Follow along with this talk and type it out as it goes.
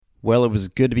Well, it was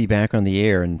good to be back on the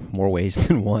air in more ways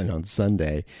than one on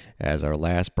Sunday, as our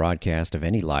last broadcast of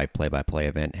any live play-by-play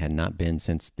event had not been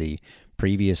since the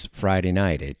previous Friday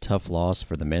night, a tough loss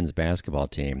for the men's basketball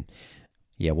team.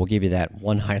 Yeah, we'll give you that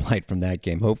one highlight from that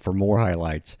game. Hope for more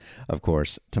highlights, of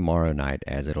course, tomorrow night,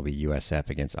 as it'll be USF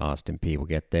against Austin Peay. We'll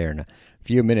get there in a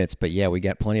few minutes, but yeah, we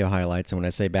got plenty of highlights, and when I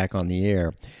say back on the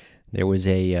air, there was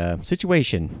a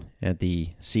situation at the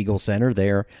Siegel Center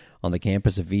there on the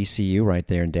campus of VCU right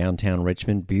there in downtown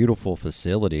Richmond. Beautiful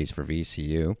facilities for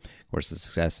VCU. Of course, the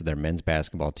success of their men's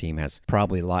basketball team has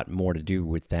probably a lot more to do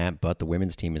with that, but the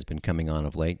women's team has been coming on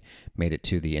of late, made it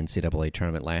to the NCAA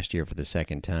tournament last year for the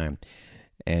second time.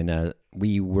 And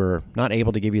we were not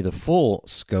able to give you the full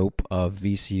scope of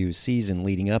VCU's season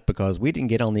leading up because we didn't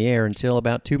get on the air until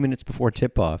about 2 minutes before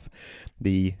tip-off.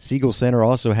 The Siegel Center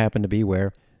also happened to be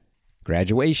where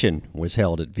graduation was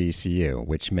held at VCU,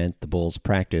 which meant the Bulls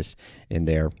practice in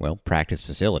their, practice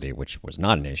facility, which was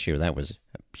not an issue. That was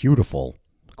a beautiful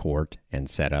court and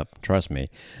setup, trust me.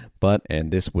 And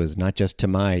this was not just to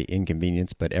my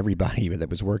inconvenience, but everybody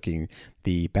that was working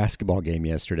the basketball game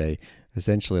yesterday.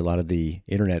 Essentially, a lot of the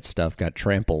internet stuff got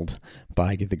trampled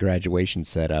by the graduation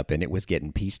setup, and it was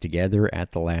getting pieced together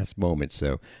at the last moment.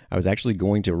 So I was actually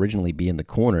going to originally be in the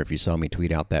corner if you saw me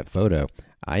tweet out that photo.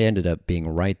 I ended up being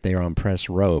right there on press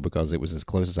row because it was as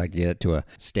close as I could get to a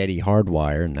steady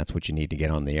hardwire, and that's what you need to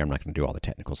get on the air. I'm not going to do all the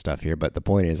technical stuff here, but the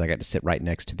point is I got to sit right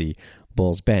next to the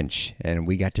Bulls bench, and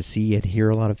we got to see and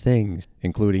hear a lot of things,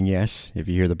 including, yes, if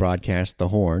you hear the broadcast, the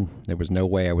horn. There was no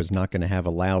way I was not going to have a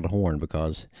loud horn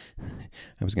because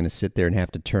I was going to sit there and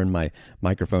have to turn my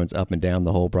microphones up and down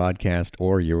the whole broadcast,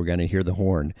 or you were going to hear the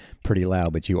horn pretty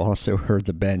loud, but you also heard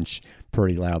the bench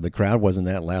pretty loud. The crowd wasn't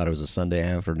that loud. It was a Sunday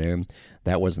afternoon.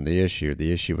 That wasn't the issue.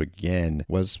 The issue, again,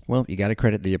 was, you got to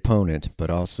credit the opponent, but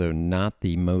also not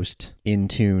the most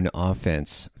in-tune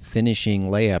offense. Finishing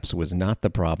layups was not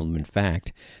the problem. In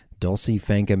fact, Dulcy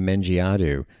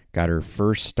Fankam-Mendjiadeu got her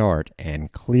first start,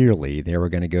 and clearly they were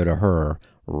going to go to her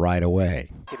right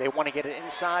away. They want to get it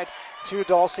inside to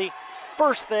Dulcy.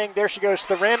 First thing, there she goes to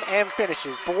the rim and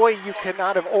finishes. Boy, you could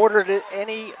not have ordered it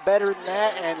any better than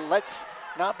that, and let's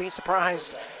not be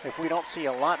surprised if we don't see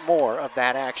a lot more of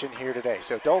that action here today.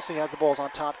 So Dulcy has the Bulls on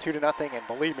top 2-0, and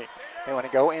believe me, they want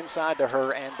to go inside to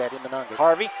her and Betty Mununga.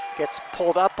 Harvey gets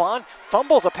pulled up on,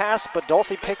 fumbles a pass, but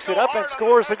Dulcy picks it up and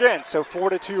scores again. So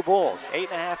 4-2 Bulls.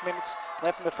 8.5 minutes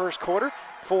left in the first quarter.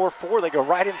 4-4, they go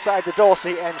right inside to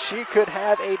Dulcy, and she could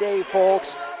have a day,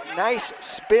 folks. Nice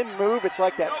spin move. It's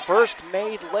like that first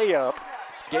made layup.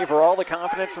 Gave her all the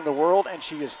confidence in the world, and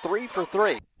she is 3 for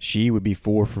 3. She would be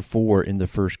 4 for 4 in the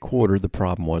first quarter. The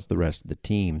problem was the rest of the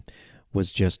team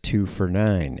was just 2 for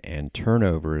 9, and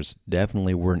turnovers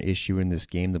definitely were an issue in this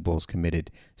game. The Bulls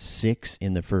committed 6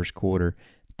 in the first quarter,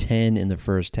 10 in the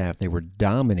first half. They were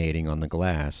dominating on the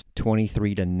glass.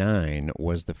 23-9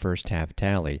 was the first half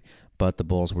tally, but the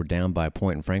Bulls were down by a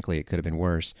point, and frankly, it could have been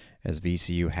worse as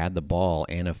VCU had the ball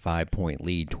and a 5-point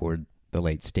lead toward the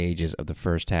late stages of the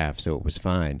first half, so it was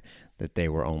fine that they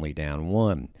were only down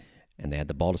 1. And they had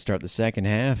the ball to start the second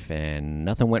half, and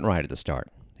nothing went right at the start.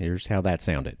 Here's how that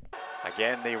sounded.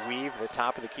 Again, they weave the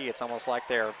top of the key. It's almost like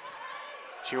they're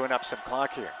chewing up some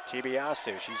clock here.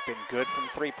 Tibiasu, she's been good from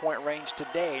three-point range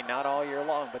today, not all year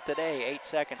long, but today, 8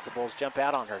 seconds, the Bulls jump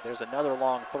out on her. There's another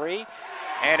long three,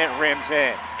 and it rims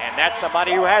in. And that's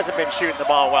somebody who hasn't been shooting the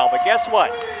ball well. But guess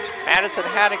what? Madison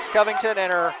Haddix-Covington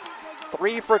and her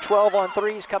 3 for 12 on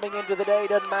threes coming into the day.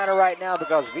 Doesn't matter right now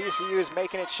because VCU is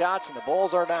making its shots and the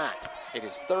Bulls are not. It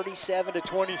is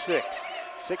 37-26.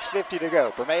 6:50 to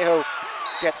go. Bermejo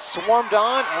gets swarmed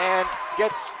on and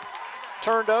gets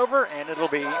turned over, and it'll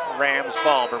be Rams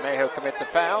ball. Bermejo commits a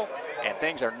foul, and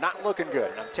things are not looking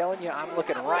good. And I'm telling you, I'm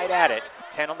looking right at it.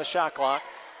 10 on the shot clock.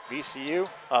 VCU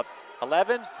up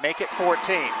 11, make it 14.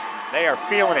 They are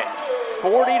feeling it.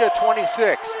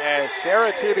 40-26 as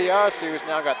Sarah Tibiasu has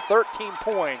now got 13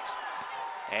 points,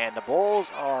 and the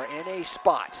Bulls are in a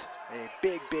spot, a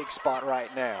big spot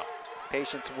right now.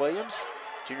 Patience Williams,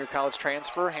 junior college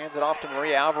transfer, hands it off to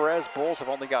Maria Alvarez. Bulls have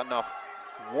only gotten off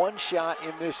one shot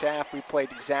in this half. We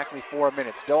played exactly 4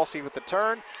 minutes. Dulcy with the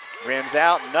turn, rims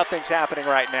out, nothing's happening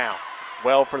right now.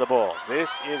 Well for the Bulls.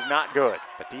 This is not good,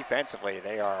 but defensively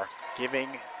they are giving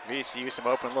VCU some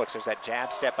open looks. There's that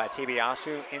jab step by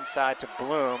Tibiasu inside to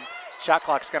Bloom. Shot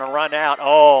clock's going to run out.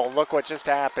 Oh, look what just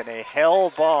happened. A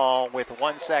held ball with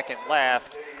 1 second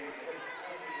left.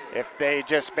 If they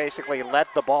just basically let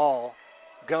the ball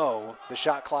go, the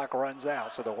shot clock runs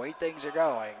out. So the way things are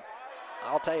going,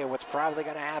 I'll tell you what's probably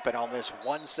going to happen on this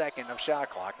 1 second of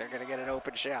shot clock. They're going to get an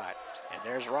open shot. And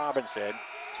there's Robinson.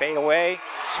 Fade away,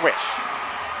 swish.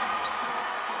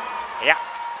 Yeah.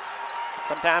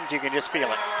 Sometimes you can just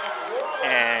feel it.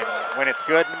 And when it's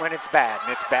good and when it's bad,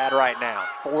 and it's bad right now.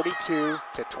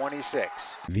 42-26.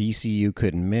 VCU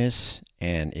couldn't miss,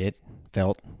 and it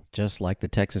felt just like the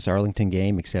Texas-Arlington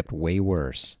game, except way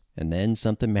worse. And then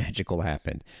something magical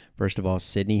happened. First of all,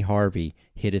 Sydney Harvey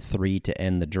hit a 3 to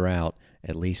end the drought,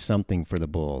 at least something for the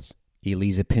Bulls.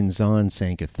 Elisa Pinzon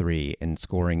sank a 3 and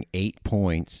scoring 8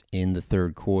 points in the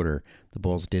third quarter. The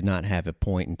Bulls did not have a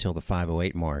point until the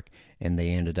 5:08 mark, and they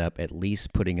ended up at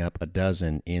least putting up a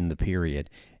dozen in the period.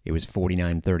 It was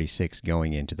 49-36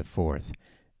 going into the fourth.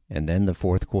 And then the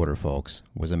fourth quarter, folks,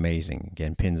 was amazing.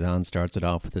 Again, Pinzon starts it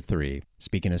off with a 3.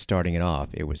 Speaking of starting it off,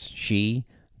 it was she,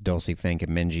 Dulcy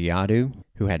Fankamengiadu,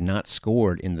 who had not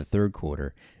scored in the third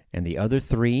quarter, and the other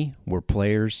 3 were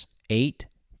players 8,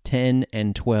 10,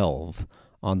 and 12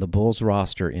 on the Bulls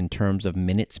roster in terms of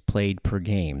minutes played per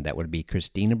game. That would be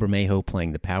Christina Bermejo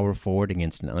playing the power forward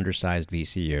against an undersized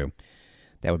VCU.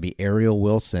 That would be Ariel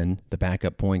Wilson, the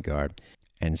backup point guard,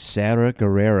 and Sarah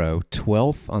Guerrero,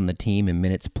 12th on the team in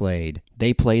minutes played.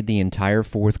 They played the entire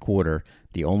fourth quarter,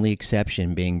 the only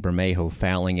exception being Bermejo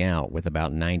fouling out with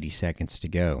about 90 seconds to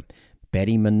go.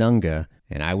 Betty Manunga,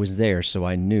 and I was there, so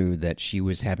I knew that she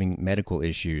was having medical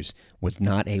issues, was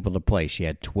not able to play. She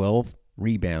had 12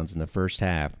 rebounds in the first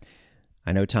half.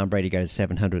 I know Tom Brady got his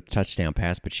 700th touchdown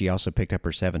pass, but she also picked up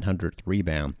her 700th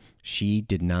rebound. She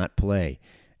did not play.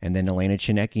 And then Elena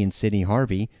Chinecki and Sydney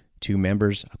Harvey, 2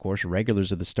 members, of course,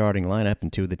 regulars of the starting lineup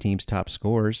and 2 of the team's top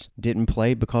scorers, didn't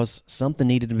play because something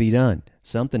needed to be done.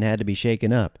 Something had to be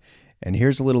shaken up. And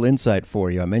here's a little insight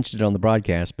for you. I mentioned it on the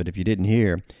broadcast, but if you didn't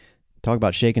hear, talk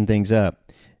about shaking things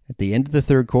up. At the end of the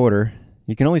third quarter,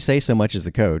 you can only say so much as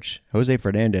the coach. Jose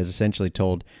Fernandez essentially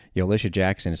told Yolisha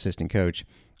Jackson, assistant coach,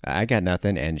 I got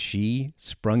nothing, and she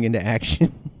sprung into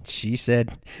action. She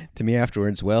said to me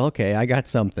afterwards, well, okay, I got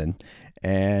something.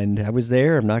 And I was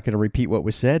there. I'm not going to repeat what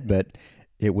was said, but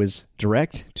it was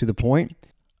direct, to the point,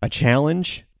 a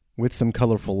challenge with some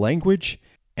colorful language,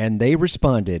 and they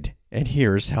responded. And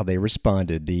here's how they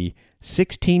responded. The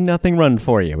 16-0 run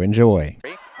for you. Enjoy.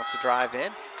 Wants to drive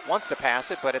in, wants to pass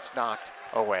it, but it's knocked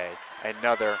away.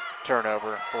 Another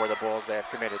turnover for the Bulls. They have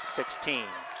committed 16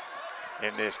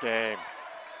 in this game.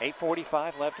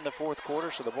 8:45 left in the fourth quarter,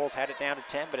 so the Bulls had it down to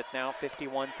 10, but it's now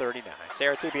 51-39.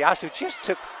 Sarah Tubiasu just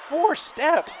took 4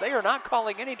 steps. They are not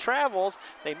calling any travels.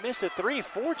 They miss a 3,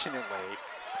 fortunately.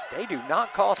 They do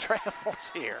not call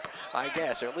travels here, I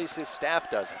guess, or at least his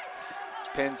staff doesn't.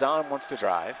 Pinzon wants to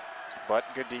drive, but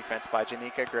good defense by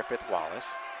Janika Griffith-Wallace,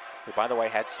 who, by the way,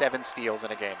 had 7 steals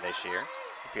in a game this year.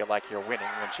 You feel like you're winning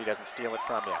when she doesn't steal it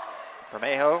from you.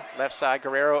 Bermejo, left side,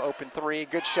 Guerrero, open 3.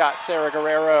 Good shot, Sarah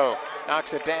Guerrero.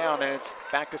 Knocks it down, and it's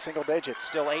back to single digits.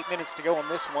 Still 8 minutes to go on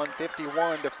this one,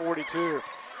 51-42.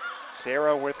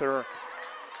 Sarah with her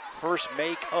first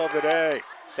make of the day.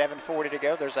 7:40 to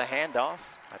go. There's a handoff.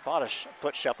 I thought a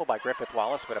foot shuffle by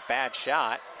Griffith-Wallace, but a bad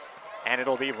shot, and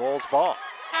it'll be Bulls ball.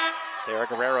 Sarah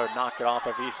Guerrero knocked it off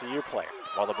a VCU player.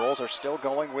 While the Bulls are still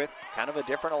going with kind of a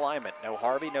different alignment. No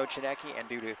Harvey, no Chinecki, and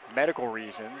due to medical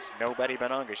reasons, no Betty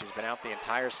Benunga. She's been out the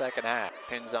entire second half.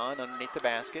 Pinzon underneath the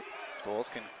basket. Bulls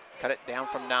can cut it down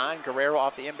from 9. Guerrero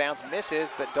off the inbounds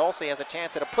misses, but Dulcie has a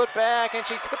chance at a putback, and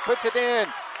she puts it in.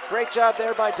 Great job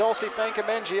there by Dulcie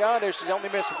Fankamengiadu. She's only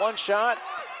missed 1 shot.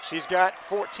 She's got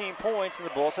 14 points, and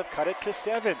the Bulls have cut it to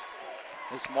 7.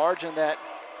 This margin that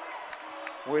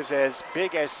was as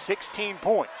big as 16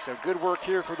 points. So good work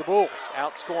here for the Bulls.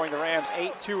 Outscoring the Rams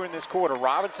 8-2 in this quarter.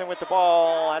 Robinson with the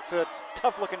ball. That's a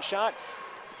tough-looking shot.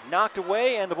 Knocked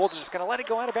away, and the Bulls are just going to let it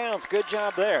go out of bounds. Good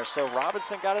job there. So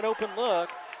Robinson got an open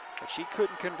look, but she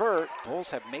couldn't convert.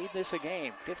 Bulls have made this a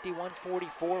game.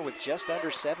 51-44 with just under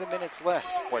 7 minutes left.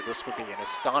 Boy, this would be an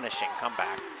astonishing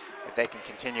comeback if they can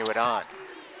continue it on.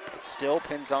 It's still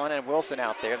Pinzon and Wilson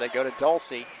out there. They go to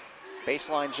Dulcie.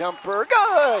 Baseline jumper,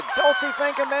 good! Dulcie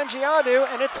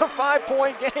Fankamengiadu, and it's a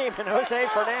 5-point game, and Jose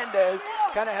Fernandez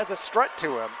kind of has a strut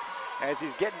to him as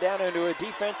he's getting down into a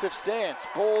defensive stance.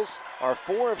 Bulls are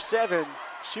 4 of 7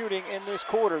 shooting in this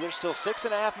quarter. There's still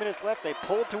 6.5 minutes left. They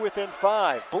pulled to within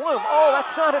 5. Bloom, oh,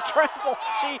 that's not a travel.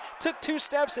 She took 2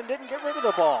 steps and didn't get rid of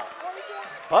the ball.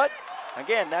 But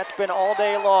again, that's been all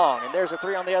day long, and there's a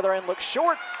 3 on the other end. Looks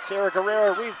short. Sarah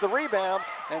Guerrero reads the rebound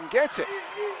and gets it.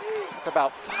 It's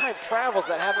about 5 travels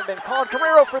that haven't been called.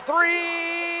 Guerrero for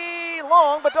 3,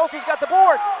 long, but Dulcie's got the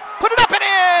board. Put it up and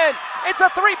in! It's a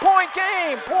 3-point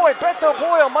game. Boy, Beth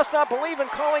Boyle must not believe in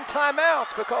calling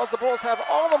timeouts because the Bulls have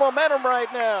all the momentum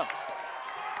right now.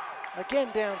 Again,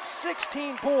 down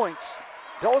 16 points.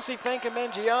 Dulcie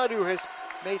Fankamengiadu has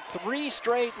made 3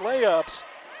 straight layups,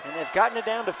 And they've gotten it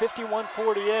down to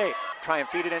 51-48. Try and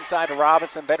feed it inside to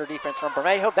Robinson. Better defense from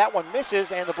Bermejo. That one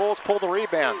misses, and the Bulls pull the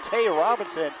rebound. Taya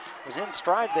Robinson was in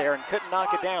stride there and couldn't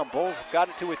knock it down. Bulls have got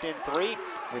it to within 3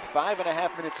 with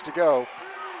 5.5 minutes to go,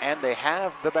 and they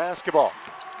have the basketball.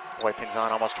 Boy,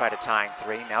 Pinzon almost tried a tying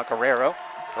 3. Now Guerrero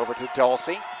over to Dulce.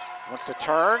 Wants to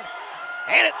turn,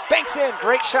 and it banks in.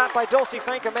 Great shot by Dulce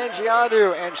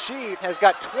Fankamangiadu, and she has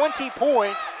got 20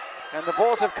 points, and the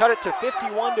Bulls have cut it to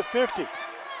 51-50.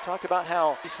 Talked about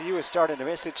how VCU is starting to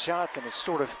miss its shots, and it's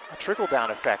sort of a trickle-down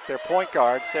effect. Their point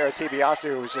guard, Sarah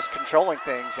Tibiasu, was just controlling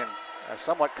things in a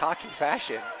somewhat cocky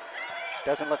fashion.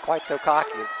 Doesn't look quite so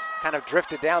cocky. It's kind of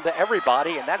drifted down to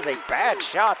everybody, and that is a bad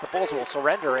shot. The Bulls will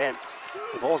surrender, and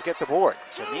the Bulls get the board.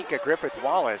 Janika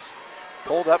Griffith-Wallace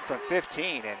pulled up from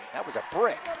 15, and that was a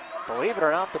brick. Believe it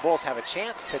or not, the Bulls have a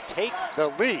chance to take the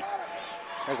lead.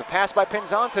 There's a pass by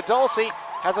Pinzon to Dulce.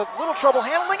 Has a little trouble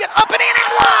handling it. Up and in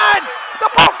and one! The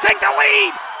Bulls take the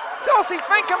lead! Dulce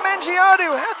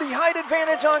Fankamangiadu had the height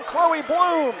advantage on Chloe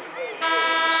Bloom.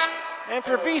 And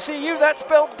for VCU, that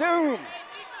spelled doom.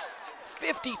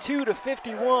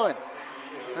 52-51.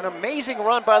 An amazing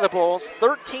run by the Bulls.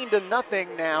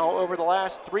 13-0 now over the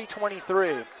last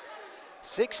 3:23.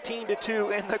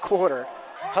 16-2 in the quarter.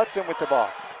 Hudson with the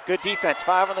ball. Good defense,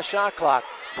 5 on the shot clock.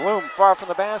 Bloom far from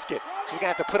the basket. She's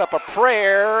going to have to put up a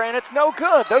prayer, and it's no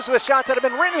good. Those are the shots that have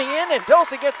been ringing in, and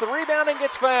Dulce gets the rebound and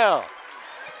gets fouled.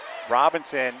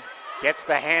 Robinson gets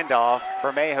the handoff.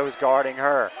 Bermejo's guarding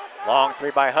her. Long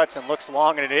 3 by Hudson. Looks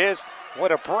long, and it is.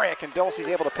 What a break, and Dulce's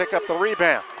able to pick up the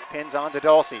rebound. Pins on to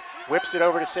Dulce. Whips it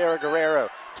over to Sarah Guerrero.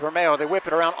 To Bermejo. They whip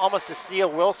it around almost to steal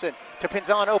Wilson. To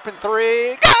Pinzon, open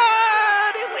 3.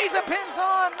 Good! Elisa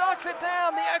Pinzon knocks it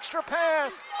down. The extra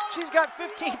pass. She's got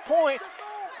 15 points.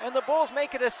 And the Bulls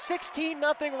make it a 16-0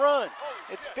 run.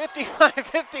 It's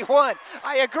 55-51.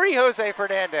 I agree, Jose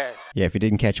Fernandez. Yeah, if you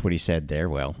didn't catch what he said there,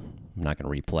 well, I'm not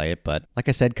going to replay it. But like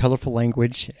I said, colorful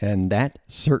language, and that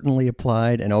certainly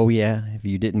applied. And oh yeah, if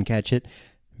you didn't catch it,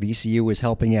 VCU was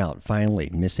helping out,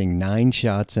 finally, missing 9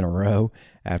 shots in a row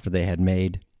after they had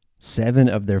made 7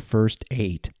 of their first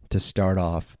 8 to start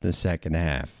off the second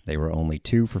half. They were only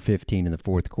 2 for 15 in the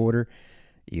fourth quarter.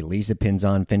 Elisa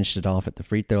Pinzon finished it off at the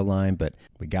free throw line, but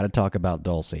we got to talk about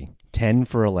Dulce. 10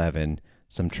 for 11,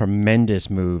 some tremendous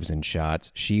moves and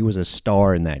shots. She was a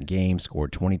star in that game,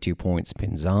 scored 22 points.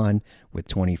 Pinzon with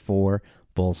 24.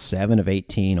 Bulls 7 of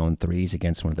 18 on threes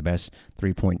against one of the best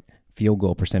three-point field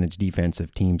goal percentage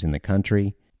defensive teams in the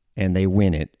country. And they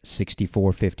win it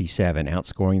 64-57,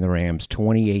 outscoring the Rams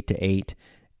 28-8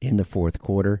 in the fourth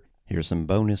quarter. Here's some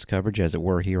bonus coverage, as it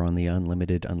were, here on the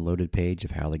Unlimited Unloaded page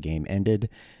of how the game ended.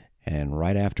 And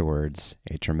right afterwards,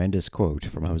 a tremendous quote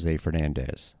from Jose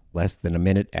Fernandez, less than a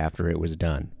minute after it was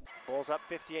done. Bulls up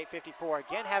 58-54.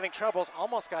 Again having troubles.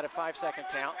 Almost got a 5-second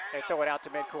count. They throw it out to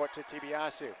midcourt to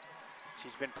Tibiasu.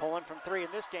 She's been pulling from 3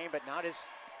 in this game, but not as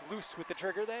loose with the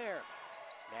trigger there.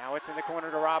 Now it's in the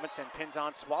corner to Robinson.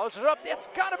 Pinzon swallows it up. It's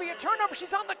got to be a turnover.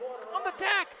 She's on the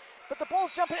deck. But the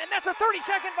Bulls jump in, and that's a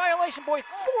 30-second violation. Boy,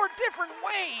 4 different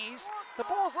ways. The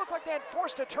Bulls looked like they had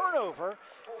forced a turnover,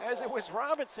 as it was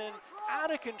Robinson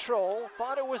out of control,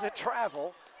 thought it was a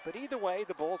travel. But either way,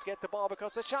 the Bulls get the ball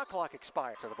because the shot clock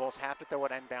expired. So the Bulls have to throw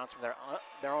it inbounds from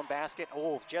their own basket.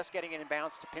 Oh, just getting it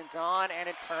inbounds to Pinzon, and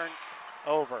it turned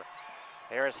over.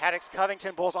 There is Haddix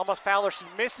Covington. Bulls almost foul her. She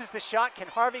misses the shot. Can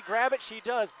Harvey grab it? She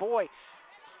does. Boy,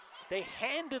 they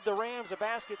handed the Rams a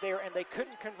basket there, and they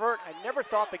couldn't convert. I never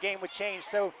thought the game would change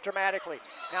so dramatically.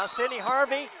 Now Sydney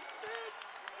Harvey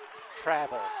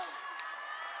travels.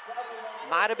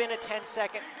 Might have been a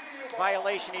 10-second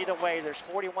violation either way. There's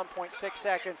 41.6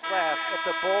 seconds left. If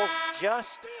the Bulls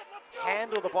just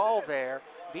handle the ball there,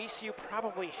 VCU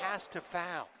probably has to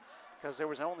foul because there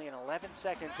was only an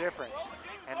 11-second difference,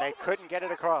 and they couldn't get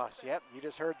it across. Yep, you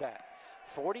just heard that.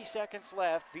 40 seconds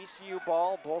left, VCU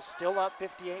ball, Bulls still up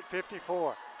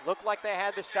 58-54. Looked like they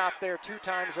had the stop there 2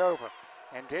 times over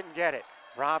and didn't get it.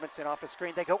 Robinson off the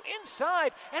screen, they go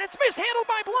inside, and it's mishandled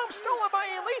by Bloom, stolen by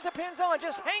Elisa Pinzon.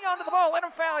 Just hang on to the ball, let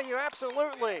them foul you,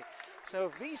 absolutely.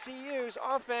 So VCU's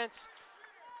offense,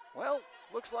 well,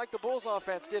 looks like the Bulls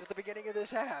offense did at the beginning of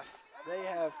this half. They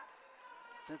have,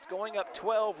 since going up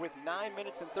 12 with 9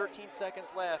 minutes and 13 seconds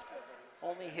left,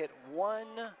 only hit 1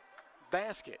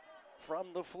 basket from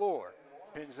the floor.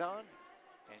 Pinzon,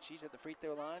 and she's at the free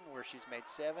throw line where she's made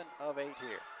 7 of 8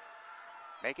 here.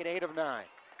 Make it 8 of 9.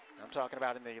 I'm talking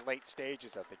about in the late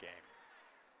stages of the game.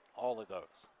 All of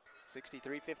those.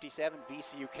 63-57,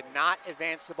 VCU cannot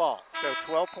advance the ball. So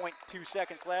 12.2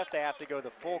 seconds left. They have to go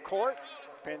the full court.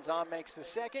 Pinzon makes the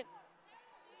second.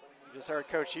 Just heard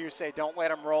Coach Hughes say don't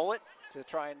let him roll it to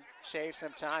try and shave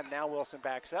some time. Now Wilson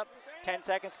backs up. 10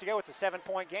 seconds to go. It's a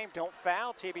 7-point game. Don't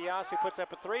foul. TBS, who puts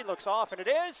up a three, looks off, and it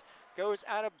is. Goes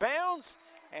out of bounds,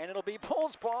 and it'll be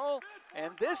Bulls ball,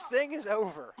 and this thing is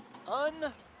over.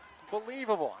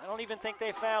 Unbelievable. I don't even think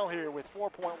they foul here with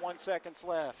 4.1 seconds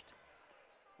left.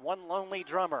 One lonely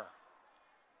drummer.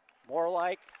 More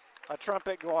like a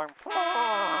trumpet going,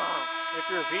 if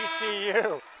you're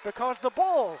VCU, because the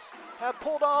Bulls have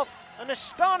pulled off an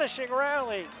astonishing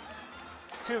rally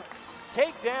to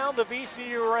take down the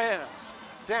VCU Rams.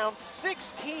 Down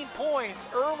 16 points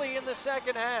early in the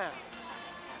second half.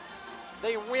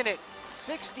 They win it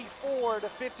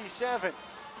 64-57.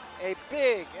 A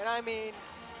big, and I mean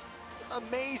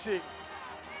amazing,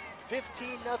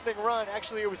 15-0 run.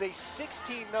 Actually, it was a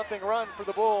 16-0 run for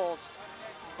the Bulls.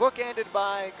 Bookended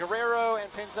by Guerrero and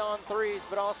Pinzon threes,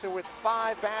 but also with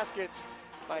 5 baskets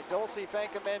by Dulce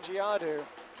Fankamengiadu.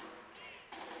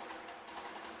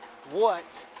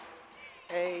 What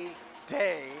a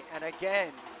day, and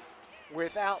again,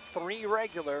 without 3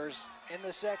 regulars in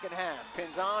the second half.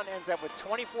 Pinzon ends up with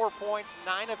 24 points,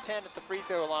 9 of 10 at the free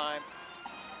throw line.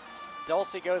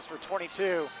 Dulce goes for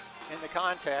 22 in the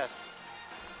contest,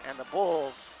 and the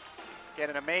Bulls get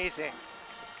an amazing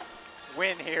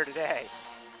win here today.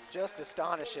 Just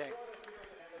astonishing.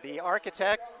 The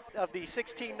architect of the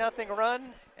 16-0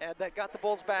 run that got the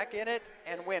Bulls back in it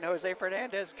and win, Jose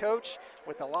Fernandez, coach,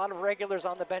 with a lot of regulars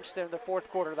on the bench there in the fourth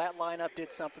quarter. That lineup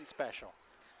did something special.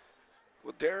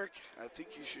 Well, Derek, I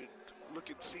think you should look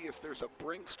and see if there's a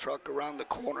Brinks truck around the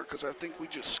corner, because I think we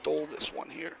just stole this one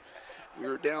here. We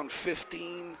were down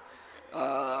 15,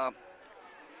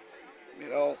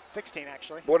 16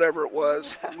 actually. Whatever it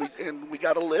was, and we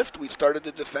got a lift. We started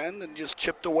to defend and just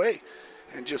chipped away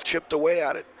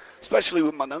at it, especially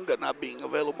with Monunga not being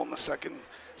available in the second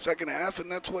half,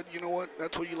 and that's what you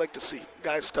like to see.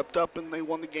 Guys stepped up and they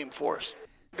won the game for us.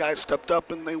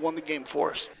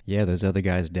 Yeah, those other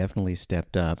guys definitely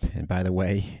stepped up. And by the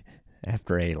way,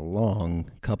 after a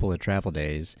long couple of travel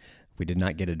days, we did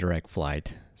not get a direct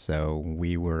flight, so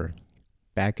we were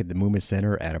back at the Muma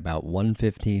Center at about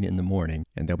 1:15 in the morning,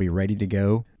 and they'll be ready to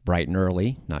go bright and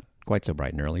early, not quite so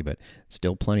bright and early, but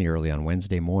still plenty early on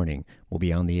Wednesday morning. We'll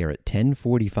be on the air at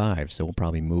 10:45, so we'll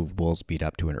probably move Bulls Beat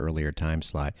up to an earlier time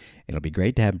slot. It'll be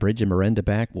great to have Bridget Miranda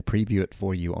back. We'll preview it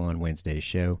for you on Wednesday's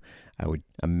show. I would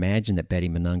imagine that Betty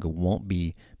Monunga won't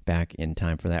be back in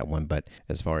time for that one, but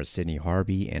as far as Sydney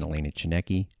Harvey and Elena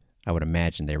Chinecki, I would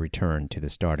imagine they return to the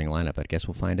starting lineup. I guess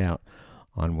we'll find out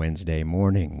on Wednesday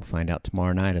morning. We'll find out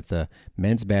tomorrow night if the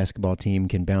men's basketball team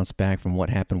can bounce back from what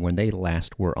happened when they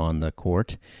last were on the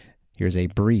court. Here's a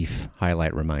brief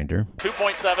highlight reminder.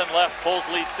 2.7 left, Bulls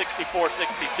lead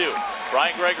 64-62.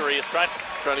 Brian Gregory is trying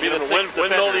to be the sixth defender.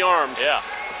 Windmill the arms. Yeah.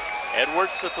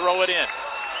 Edwards to throw it in.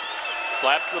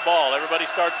 Slaps the ball. Everybody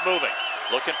starts moving.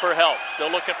 Looking for help.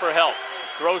 Still looking for help.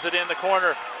 Throws it in the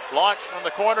corner. Launched from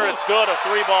the corner. It's good. A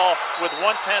 3-ball with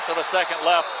 1/10 of a second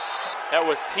left. That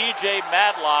was TJ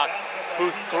Madlock who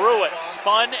threw it,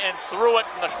 spun and threw it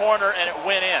from the corner, and it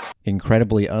went in.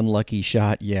 Incredibly unlucky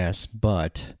shot, yes,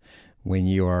 but when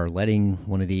you are letting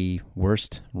one of the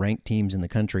worst ranked teams in the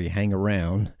country hang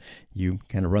around, you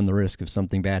kind of run the risk of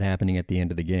something bad happening at the end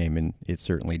of the game, and it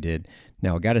certainly did.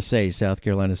 Now, I got to say, South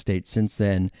Carolina State since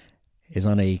then is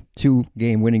on a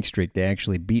 2-game winning streak. They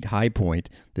actually beat High Point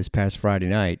this past Friday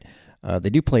night. They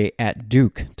do play at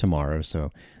Duke tomorrow,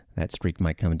 so that streak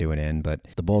might come to an end, but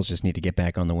the Bulls just need to get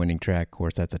back on the winning track. Of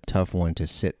course, that's a tough one to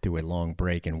sit through a long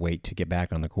break and wait to get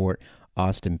back on the court.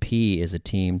 Austin Peay is a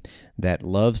team that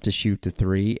loves to shoot the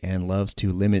three and loves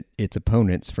to limit its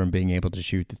opponents from being able to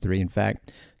shoot the three. In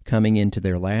fact, coming into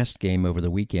their last game over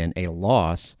the weekend, a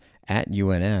loss at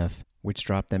UNF, which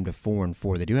dropped them to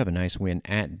 4-4. They do have a nice win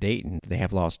at Dayton. They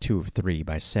have lost 2 of 3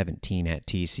 by 17 at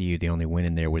TCU. The only win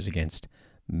in there was against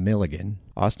Milligan.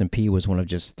 Austin Peay was one of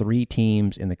just 3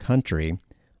 teams in the country,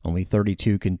 only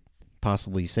 32 can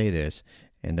possibly say this,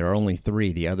 and there are only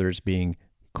 3, the others being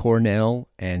Cornell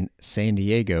and San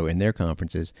Diego in their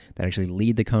conferences, that actually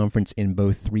lead the conference in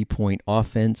both three-point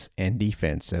offense and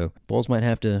defense. So Bulls might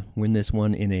have to win this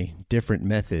one in a different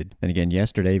method. And again,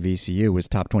 yesterday VCU was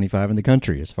top 25 in the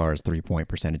country as far as three-point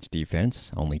percentage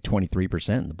defense, only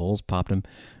 23%. The Bulls popped them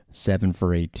 7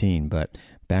 for 18, but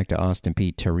back to Austin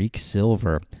Peay. Tariq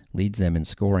Silver leads them in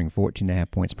scoring,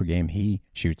 14.5 points per game. He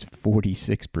shoots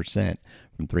 46%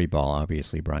 from 3-ball.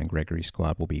 Obviously, Brian Gregory's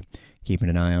squad will be keeping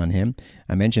an eye on him.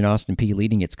 I mentioned Austin Peay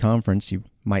leading its conference. You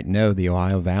might know the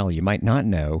Ohio Valley. You might not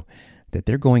know that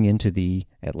they're going into the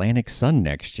Atlantic Sun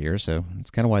next year, so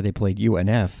that's kind of why they played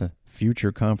UNF, a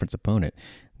future conference opponent.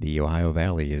 the Ohio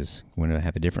Valley is going to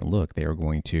have a different look. They are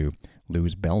going to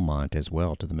lose Belmont as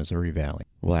well to the Missouri Valley.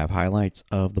 We'll have highlights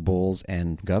of the Bulls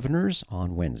and Governors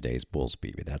on Wednesday's Bulls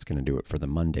Beat. That's going to do it for the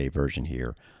Monday version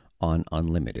here on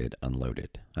Unlimited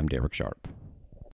Unloaded. I'm Derek Sharp.